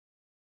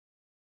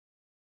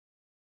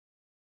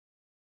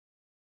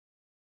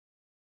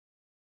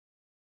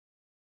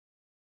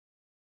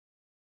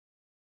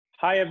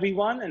Hi,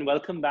 everyone, and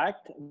welcome back.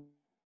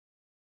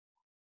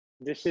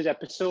 This is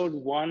episode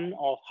 1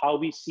 of How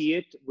We See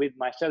It with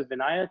myself,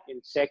 Vinayak,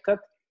 in Sekat.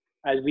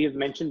 As we have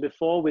mentioned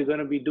before, we're going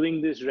to be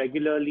doing this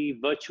regularly,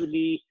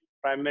 virtually,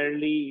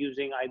 primarily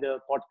using either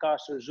podcast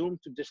or Zoom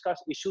to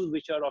discuss issues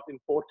which are of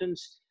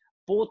importance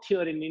both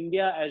here in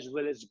India as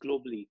well as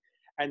globally.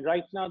 And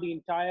right now, the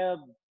entire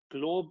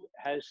globe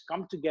has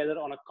come together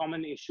on a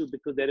common issue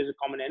because there is a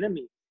common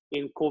enemy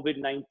in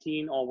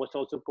COVID-19, or what's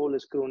also called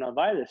as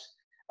coronavirus.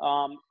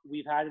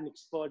 We've had an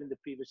expert in the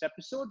previous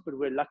episode, but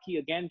we're lucky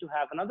again to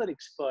have another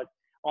expert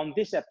on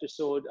this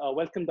episode.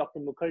 Welcome,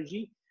 Dr.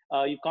 Mukherjee.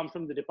 You come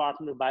from the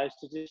Department of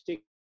Biostatistics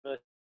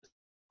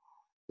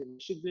in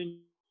Michigan.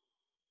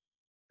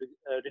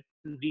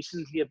 Written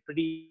recently a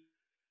pretty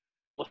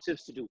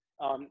courses to do.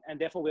 And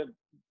therefore,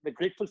 we're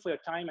grateful for your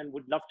time and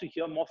would love to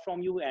hear more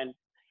from you. And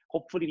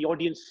hopefully the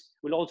audience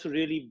will also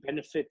really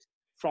benefit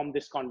from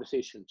this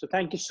conversation. So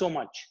thank you so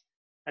much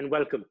and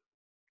welcome.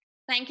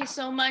 Thank you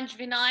so much,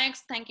 Vinayak.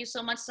 Thank you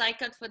so much,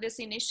 Saikat, for this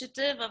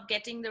initiative of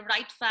getting the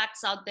right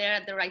facts out there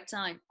at the right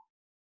time.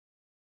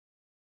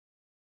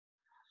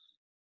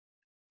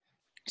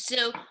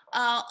 So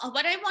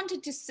what I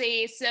wanted to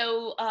say,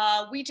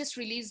 we just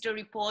released a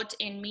report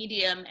in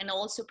Medium and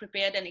also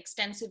prepared an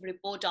extensive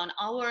report on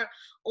our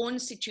own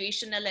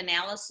situational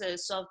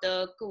analysis of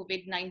the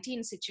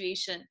COVID-19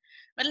 situation.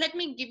 But let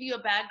me give you a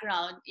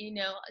background,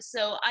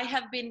 so I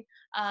have been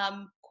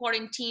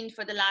quarantined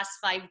for the last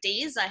 5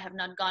 days. I have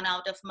not gone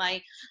out of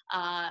my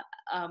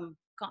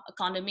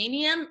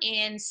condominium.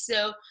 And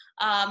so,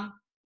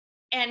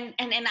 and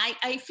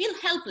I feel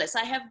helpless.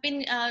 I have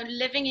been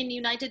living in the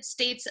United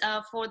States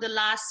for the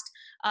last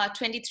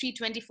 23,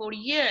 24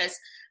 years,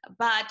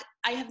 but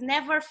I have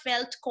never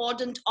felt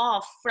cordoned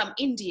off from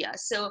India.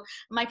 So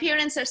my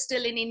parents are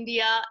still in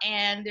India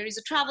and there is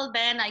a travel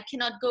ban. I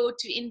cannot go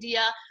to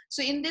India.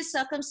 So in these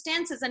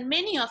circumstances, and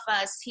many of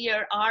us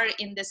here are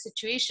in this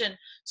situation,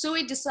 so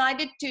we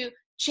decided to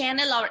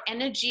channel our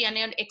energy and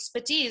our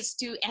expertise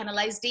to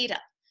analyze data.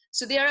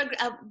 So there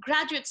are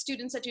graduate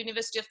students at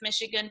University of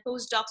Michigan,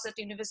 postdocs at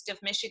University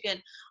of Michigan.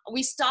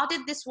 We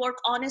started this work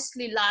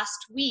honestly last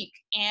week,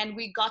 and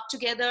we got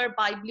together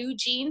by Blue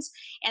Jeans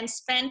and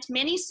spent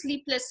many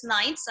sleepless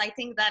nights. I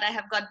think that I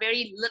have got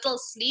very little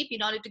sleep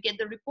in order to get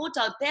the report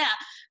out there,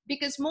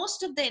 because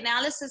most of the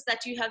analysis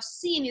that you have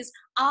seen is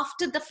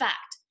after the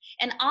fact.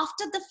 And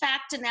after the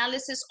fact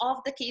analysis of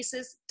the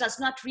cases does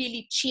not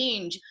really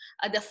change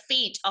the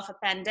fate of a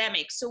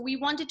pandemic. So we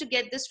wanted to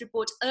get this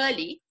report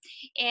early,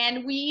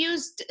 and we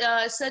used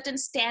certain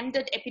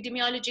standard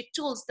epidemiologic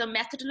tools. The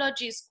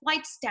methodology is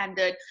quite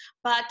standard,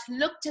 but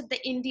looked at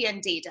the Indian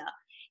data.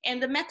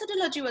 And the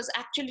methodology was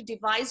actually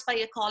devised by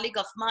a colleague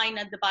of mine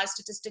at the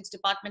Biostatistics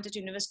Department at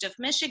University of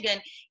Michigan.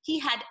 He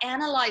had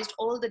analyzed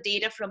all the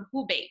data from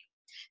Hubei.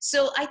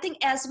 So I think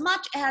as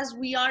much as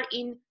we are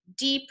in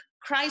deep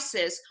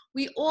crisis,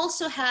 we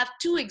also have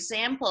 2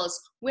 examples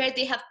where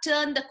they have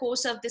turned the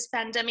course of this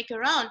pandemic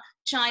around,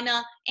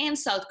 China and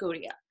South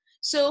Korea.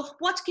 So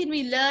what can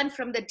we learn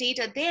from the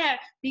data there?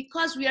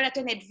 Because we are at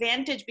an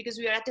advantage, because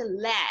we are at a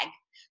lag.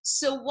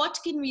 So what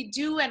can we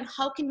do and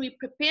how can we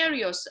prepare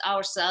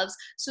ourselves?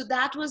 So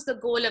that was the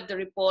goal of the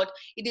report.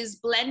 It is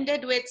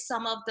blended with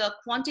some of the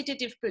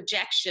quantitative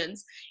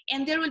projections,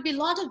 and there will be a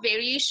lot of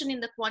variation in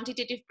the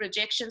quantitative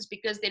projections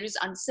because there is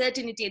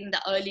uncertainty in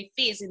the early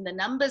phase in the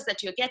numbers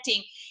that you're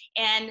getting.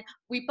 And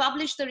we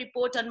published the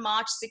report on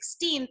March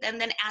 16th, and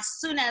then as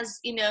soon as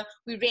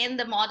we ran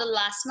the model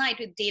last night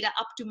with data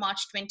up to March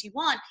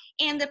 21,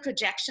 and the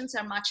projections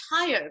are much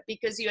higher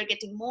because you are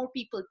getting more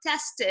people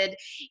tested,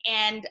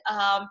 and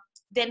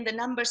then the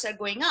numbers are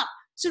going up.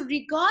 So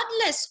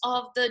regardless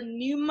of the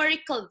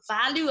numerical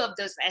value of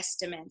those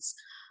estimates,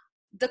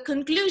 the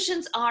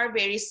conclusions are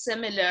very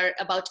similar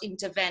about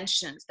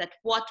interventions, that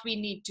what we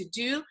need to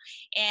do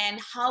and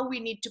how we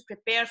need to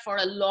prepare for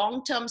a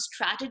long-term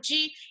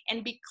strategy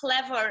and be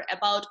clever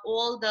about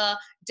all the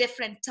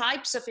different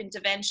types of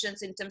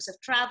interventions in terms of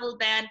travel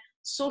ban,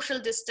 social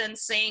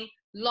distancing,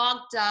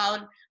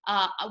 lockdown.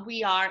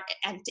 We are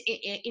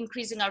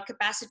increasing our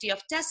capacity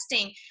of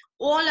testing.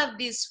 All of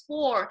these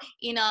 4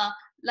 in a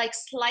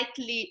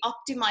slightly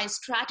optimized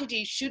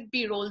strategy should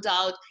be rolled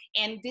out,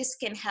 and this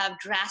can have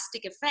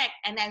drastic effect.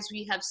 And as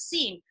we have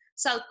seen,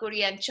 South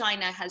Korea and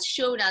China has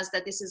shown us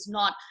that this is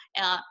not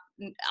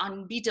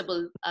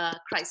unbeatable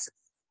crisis,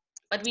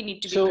 but we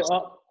need to be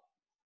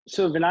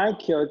So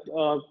Vinayak here,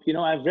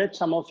 I've read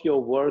some of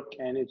your work,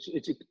 and it's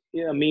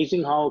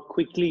amazing how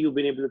quickly you've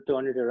been able to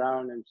turn it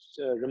around, and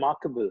it's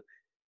remarkable.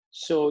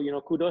 So,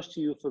 kudos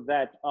to you for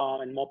that,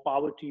 and more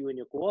power to you and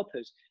your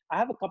co-authors. I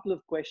have a couple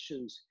of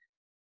questions.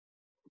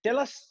 Tell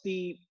us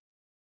the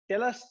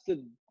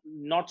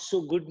not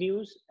so good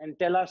news, and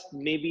tell us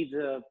maybe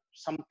the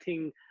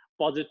something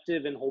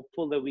positive and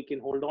hopeful that we can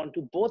hold on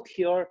to, both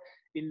here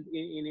in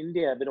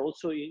India, but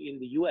also in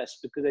the US,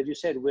 because as you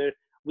said,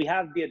 we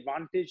have the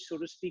advantage, so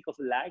to speak, of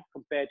lag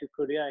compared to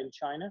Korea and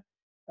China.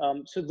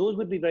 So those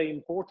would be very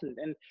important.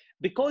 And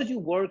because you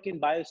work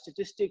in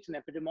biostatistics and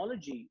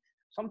epidemiology,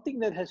 something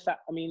that has,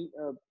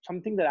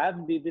 something that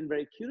I've been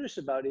very curious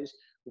about is,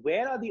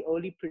 where are the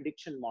early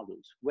prediction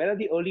models? Where are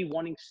the early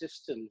warning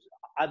systems?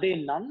 Are there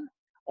none,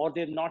 or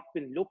they've not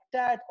been looked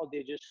at, or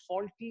they're just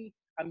faulty?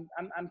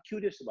 I'm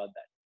curious about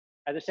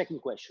that as a second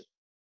question.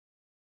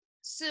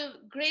 So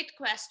great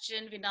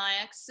question,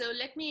 Vinayak. So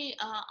let me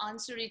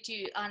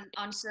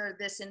answer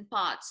this in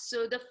parts.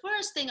 So the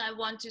first thing I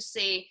want to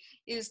say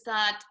is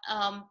that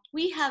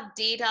we have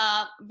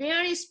data,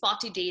 very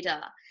spotty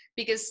data,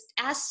 because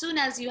as soon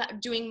as you are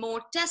doing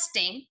more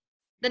testing,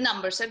 the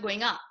numbers are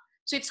going up.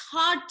 So it's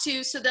hard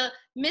to, so the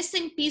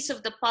missing piece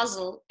of the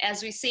puzzle,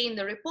 as we say in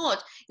the report,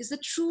 is the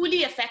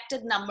truly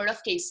affected number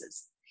of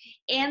cases.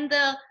 And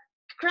the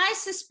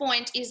crisis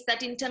point is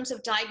that in terms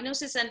of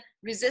diagnosis and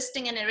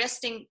resisting and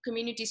arresting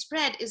community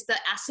spread is the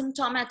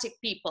asymptomatic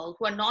people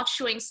who are not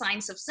showing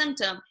signs of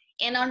symptom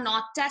and are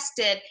not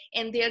tested,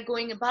 and they're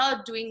going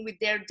about doing with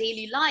their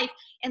daily life.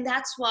 And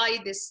that's why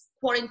this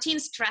quarantine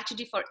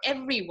strategy for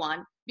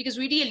everyone, because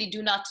we really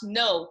do not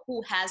know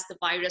who has the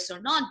virus or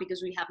not,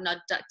 because we have not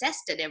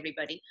tested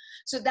everybody.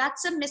 So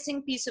that's a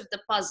missing piece of the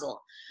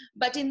puzzle.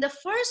 But in the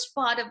first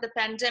part of the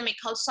pandemic,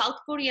 how South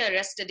Korea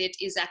arrested it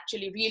is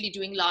actually really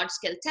doing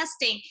large-scale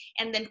testing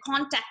and then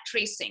contact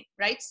tracing,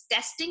 right?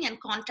 Testing and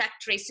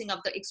contact tracing of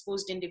the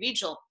exposed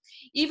individual.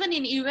 Even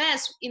in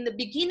US, in the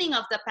beginning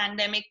of the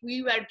pandemic,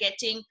 we were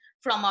getting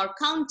from our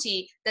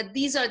county that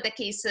these are the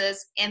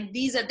cases and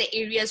these are the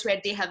areas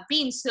where they have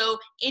been, so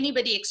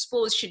anybody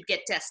exposed should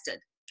get tested.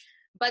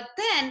 But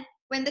then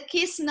when the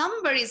case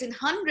number is in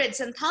hundreds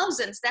and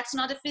thousands, that's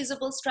not a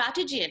feasible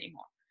strategy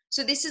anymore.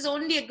 So this is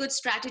only a good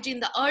strategy in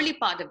the early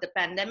part of the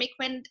pandemic.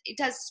 When it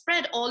has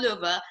spread all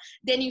over,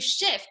 then you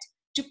shift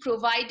to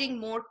providing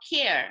more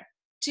care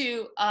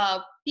to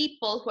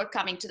people who are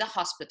coming to the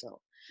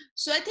hospital.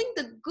 So I think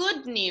the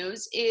good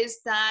news is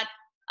that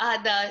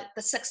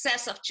the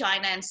success of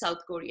China and South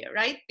Korea,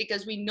 right?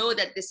 Because we know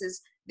that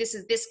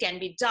this can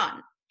be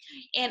done.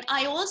 And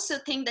I also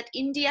think that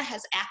India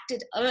has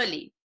acted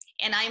early.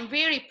 And I'm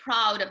very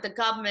proud of the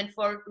government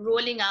for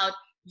rolling out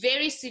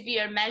very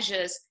severe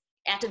measures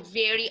at a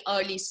very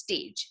early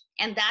stage.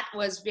 And that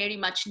was very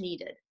much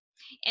needed.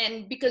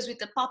 And because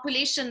with a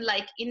population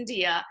like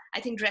India, I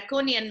think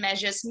draconian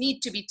measures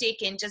need to be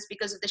taken just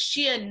because of the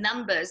sheer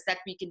numbers that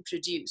we can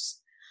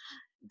produce.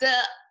 The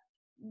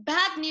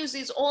bad news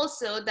is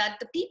also that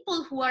the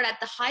people who are at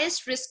the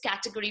highest risk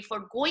category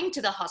for going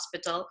to the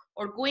hospital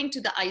or going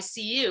to the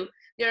ICU,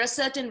 there are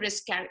certain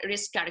risk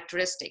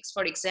characteristics.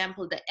 For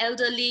example, the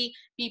elderly,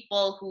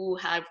 people who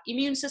have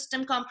immune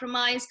system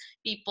compromise,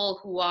 people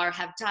who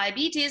have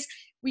diabetes.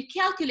 We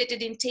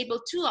calculated in table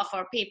 2 of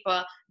our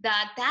paper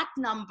that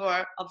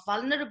number of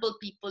vulnerable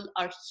people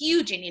are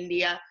huge in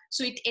India.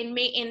 So it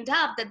may end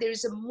up that there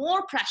is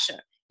more pressure.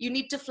 You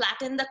need to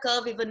flatten the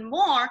curve even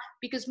more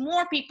because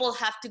more people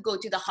have to go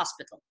to the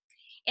hospital.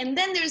 And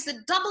then there's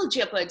a double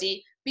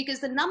jeopardy because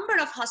the number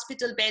of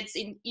hospital beds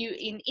in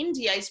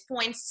India is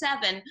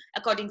 0.7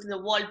 according to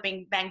the World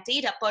Bank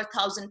data per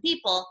 1,000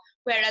 people,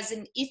 whereas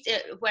in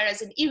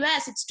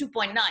US it's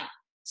 2.9.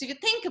 So if you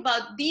think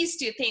about these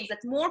two things, that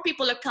more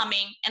people are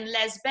coming and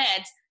less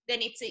beds, then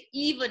it's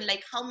even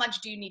like how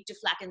much do you need to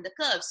flatten the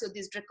curve? So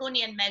these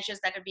draconian measures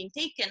that are being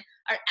taken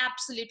are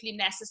absolutely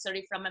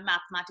necessary from a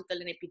mathematical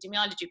and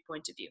epidemiology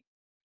point of view.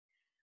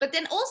 But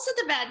then also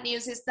the bad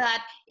news is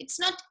that it's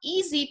not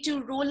easy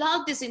to roll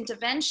out these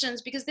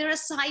interventions because there are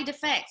side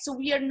effects. So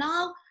we are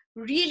now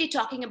really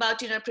talking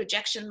about in our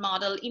projection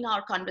model, in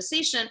our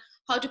conversation,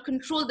 how to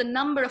control the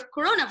number of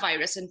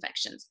coronavirus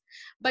infections.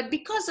 But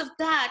because of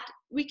that,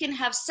 we can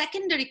have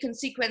secondary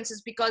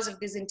consequences because of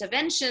these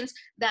interventions,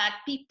 that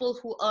people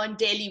who earn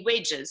daily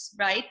wages,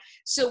 right?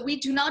 So we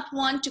do not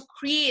want to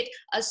create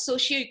a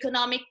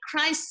socioeconomic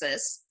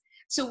crisis.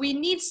 So we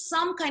need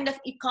some kind of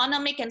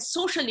economic and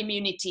social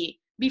immunity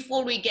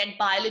before we get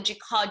biologic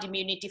herd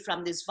immunity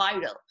from this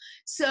virus.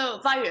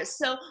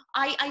 So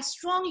I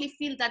strongly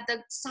feel that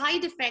the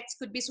side effects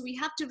could be, so we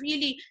have to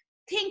really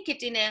think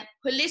it in a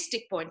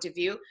holistic point of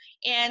view,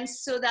 and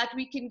so that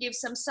we can give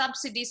some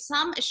subsidy,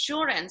 some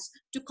assurance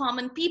to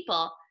common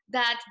people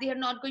that they are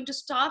not going to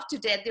starve to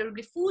death, there will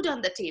be food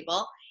on the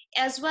table,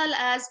 as well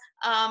as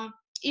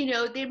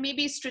there may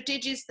be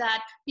strategies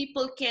that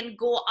people can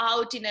go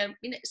out in a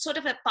sort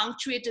of a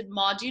punctuated,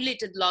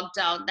 modulated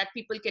lockdown, that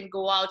people can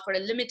go out for a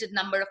limited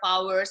number of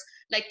hours,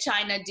 like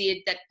China did,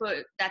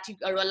 that you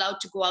are allowed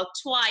to go out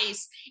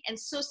twice. And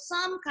so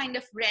some kind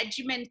of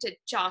regimented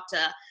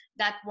charter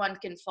that one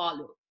can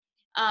follow.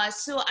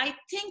 So I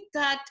think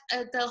that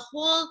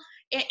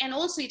and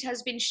also it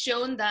has been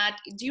shown that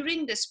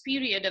during this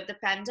period of the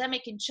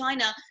pandemic in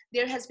China,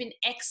 there has been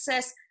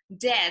excess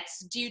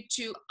deaths due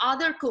to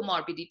other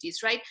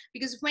comorbidities, right?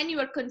 Because when you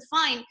are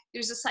confined,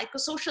 there's a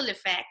psychosocial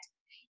effect.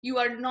 You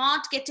are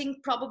not getting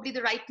probably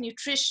the right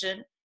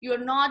nutrition. You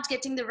are not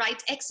getting the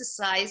right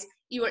exercise.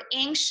 You are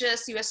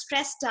anxious, you are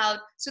stressed out.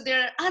 So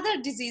there are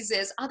other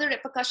diseases, other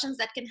repercussions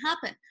that can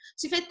happen.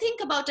 So if I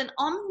think about an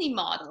omni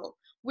model,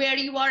 where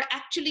you are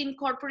actually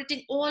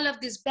incorporating all of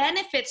these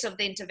benefits of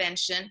the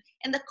intervention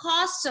and the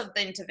costs of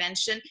the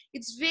intervention.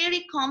 It's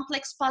very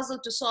complex puzzle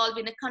to solve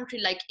in a country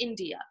like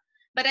India.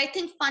 But I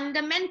think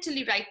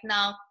fundamentally right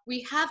now,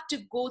 we have to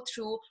go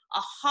through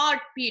a hard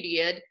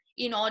period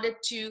in order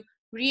to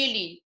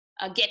really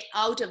get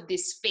out of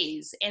this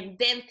phase and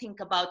then think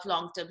about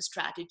long-term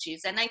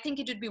strategies. And I think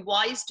it would be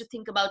wise to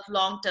think about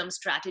long-term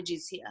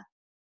strategies here.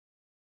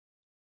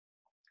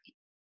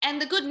 And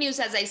the good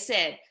news, as I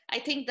said, I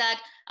think that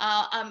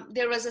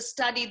there was a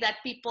study that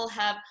people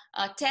have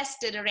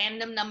tested a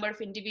random number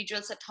of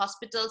individuals at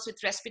hospitals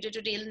with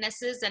respiratory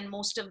illnesses, and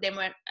most of them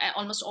were,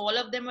 almost all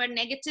of them were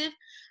negative.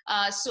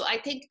 So I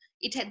think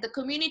it had the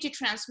community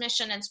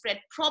transmission and spread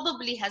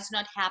probably has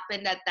not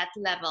happened at that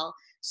level.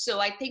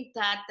 So I think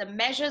that the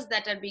measures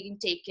that are being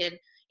taken,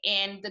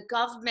 and the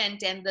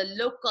government and the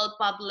local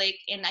public,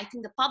 and I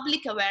think the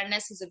public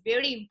awareness is a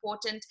very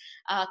important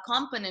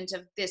component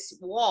of this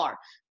war,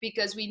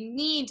 because we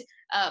need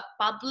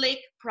public,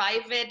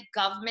 private,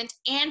 government,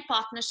 and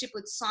partnership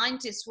with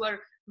scientists who are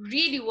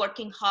really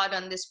working hard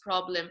on this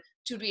problem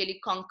to really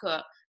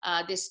conquer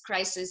this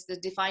crisis, the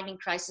defining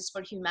crisis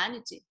for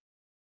humanity.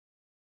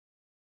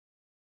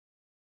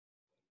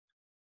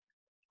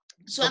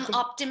 So I'm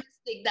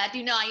optimistic that,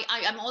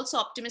 I'm also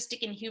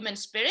optimistic in human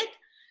spirit.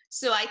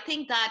 So I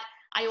think that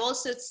I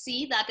also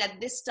see that at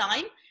this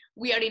time,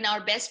 we are in our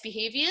best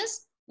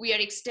behaviors. We are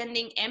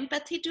extending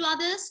empathy to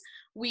others.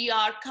 We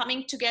are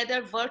coming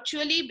together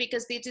virtually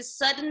because it is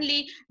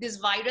suddenly, this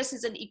virus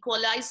is an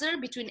equalizer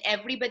between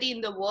everybody in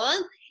the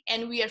world,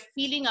 and we are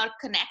feeling our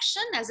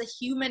connection as a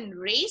human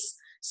race.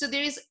 So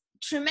there is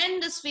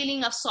tremendous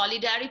feeling of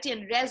solidarity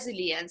and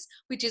resilience,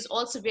 which is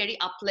also very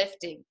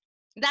uplifting.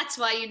 That's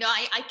why,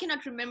 I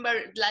cannot remember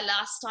the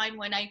last time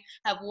when I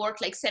have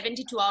worked like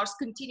 72 hours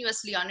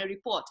continuously on a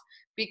report,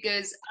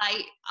 because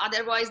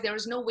otherwise there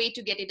was no way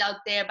to get it out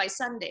there by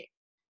Sunday.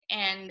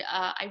 And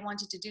I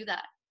wanted to do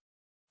that.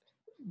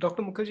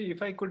 Dr. Mukherjee,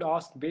 if I could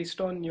ask, based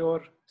on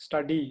your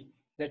study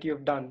that you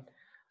have done,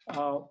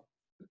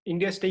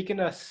 India has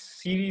taken a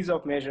series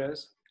of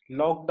measures,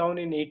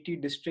 lockdown in 80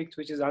 districts,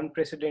 which is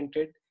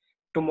unprecedented.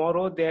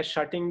 Tomorrow, they are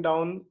shutting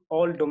down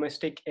all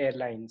domestic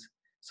airlines.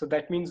 So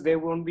that means there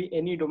won't be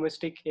any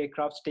domestic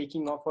aircrafts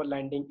taking off or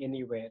landing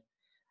anywhere.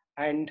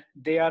 And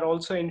they are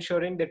also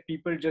ensuring that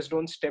people just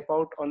don't step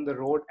out on the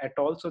road at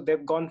all. So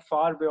they've gone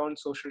far beyond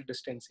social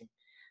distancing.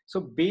 So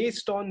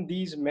based on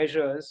these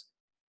measures,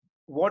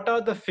 what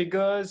are the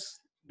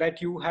figures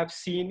that you have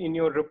seen in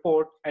your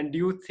report? And do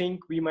you think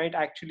we might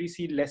actually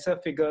see lesser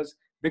figures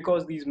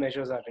because these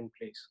measures are in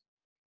place?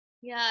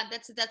 Yeah,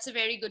 that's a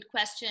very good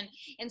question.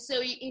 And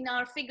so in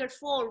our figure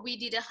 4, we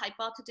did a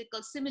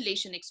hypothetical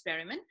simulation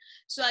experiment.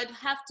 So I'd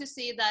have to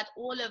say that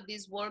all of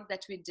this work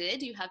that we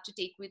did, you have to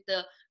take with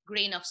a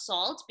grain of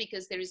salt,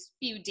 because there is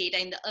few data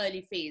in the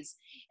early phase.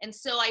 And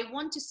so I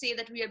want to say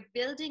that we are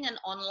building an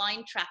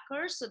online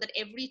tracker so that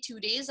every 2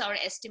 days our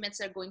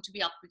estimates are going to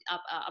be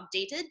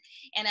updated.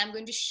 And I'm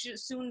going to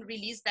soon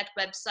release that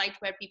website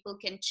where people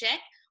can check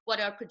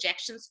what our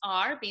projections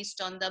are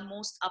based on the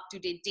most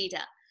up-to-date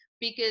data,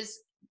 because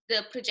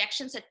the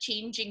projections are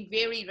changing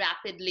very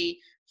rapidly.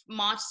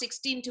 March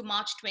 16 to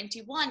March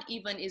 21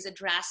 even is a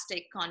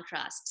drastic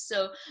contrast.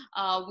 So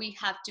we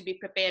have to be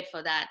prepared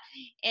for that.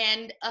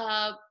 And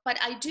but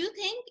I do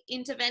think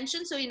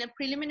intervention, so in a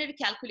preliminary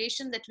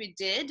calculation that we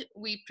did,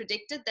 we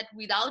predicted that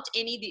without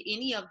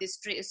any of these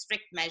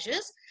strict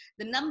measures,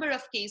 the number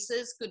of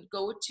cases could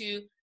go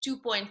to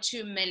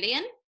 2.2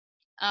 million.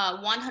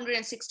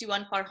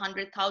 161 per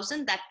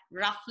 100,000, that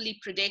roughly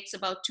predicts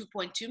about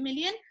 2.2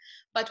 million.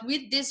 But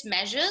with these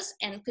measures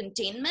and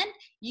containment,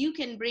 you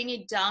can bring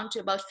it down to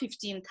about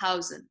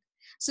 15,000.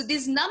 So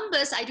these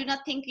numbers, I do not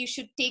think you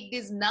should take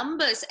these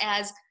numbers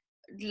as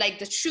like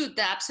the truth,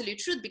 the absolute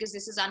truth, because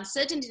this is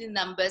uncertainty in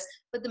numbers,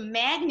 but the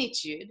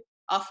magnitude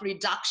of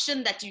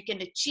reduction that you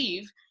can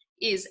achieve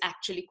is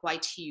actually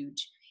quite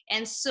huge.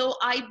 And so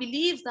I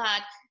believe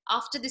that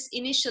after this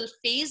initial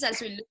phase,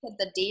 as we look at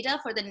the data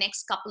for the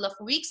next couple of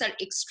weeks, are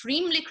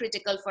extremely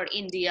critical for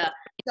India.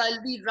 So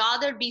we'd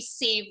rather be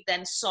safe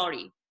than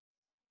sorry.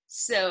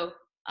 So,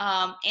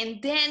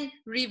 and then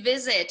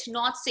revisit,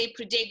 not say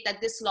predict that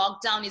this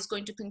lockdown is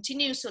going to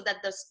continue so that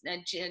the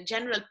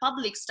general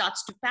public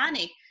starts to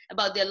panic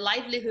about their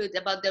livelihood,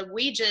 about their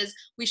wages.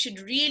 We should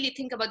really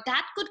think about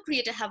that. Could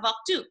create a havoc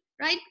too,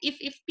 right?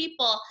 If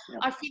people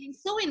are feeling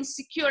so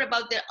insecure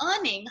about their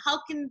earning,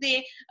 how can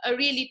they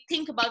really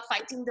think about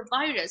fighting the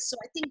virus? So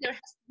I think there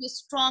has to be a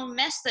strong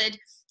message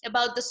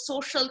about the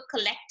social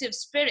collective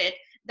spirit,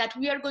 that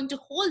we are going to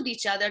hold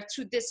each other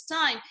through this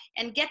time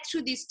and get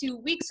through these 2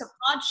 weeks of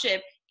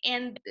hardship,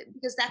 and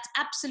because that's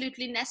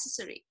absolutely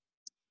necessary.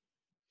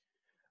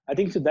 I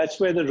think so that's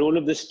where the role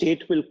of the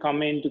state will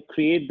come in, to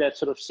create that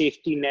sort of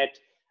safety net,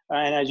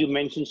 and as you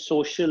mentioned,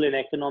 social and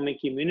economic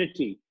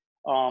immunity,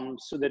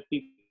 so that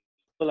people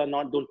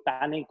don't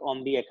panic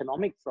on the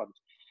economic front.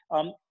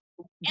 And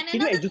can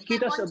you another educate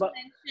thing I us want about?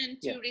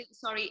 to mention,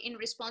 sorry, in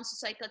response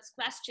to Saikat's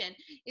question,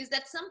 is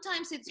that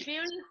sometimes it's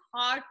very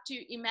hard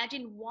to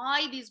imagine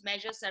why these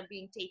measures are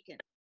being taken.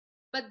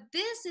 But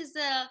this is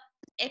a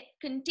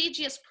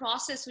contagious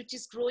process which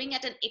is growing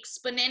at an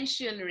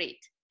exponential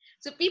rate.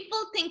 So people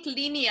think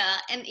linear,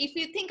 and if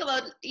you think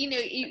about,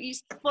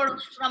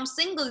 from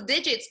single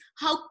digits,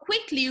 how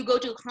quickly you go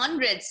to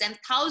hundreds and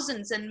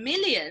thousands and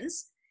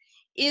millions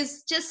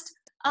is just,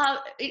 I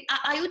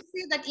would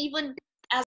say that even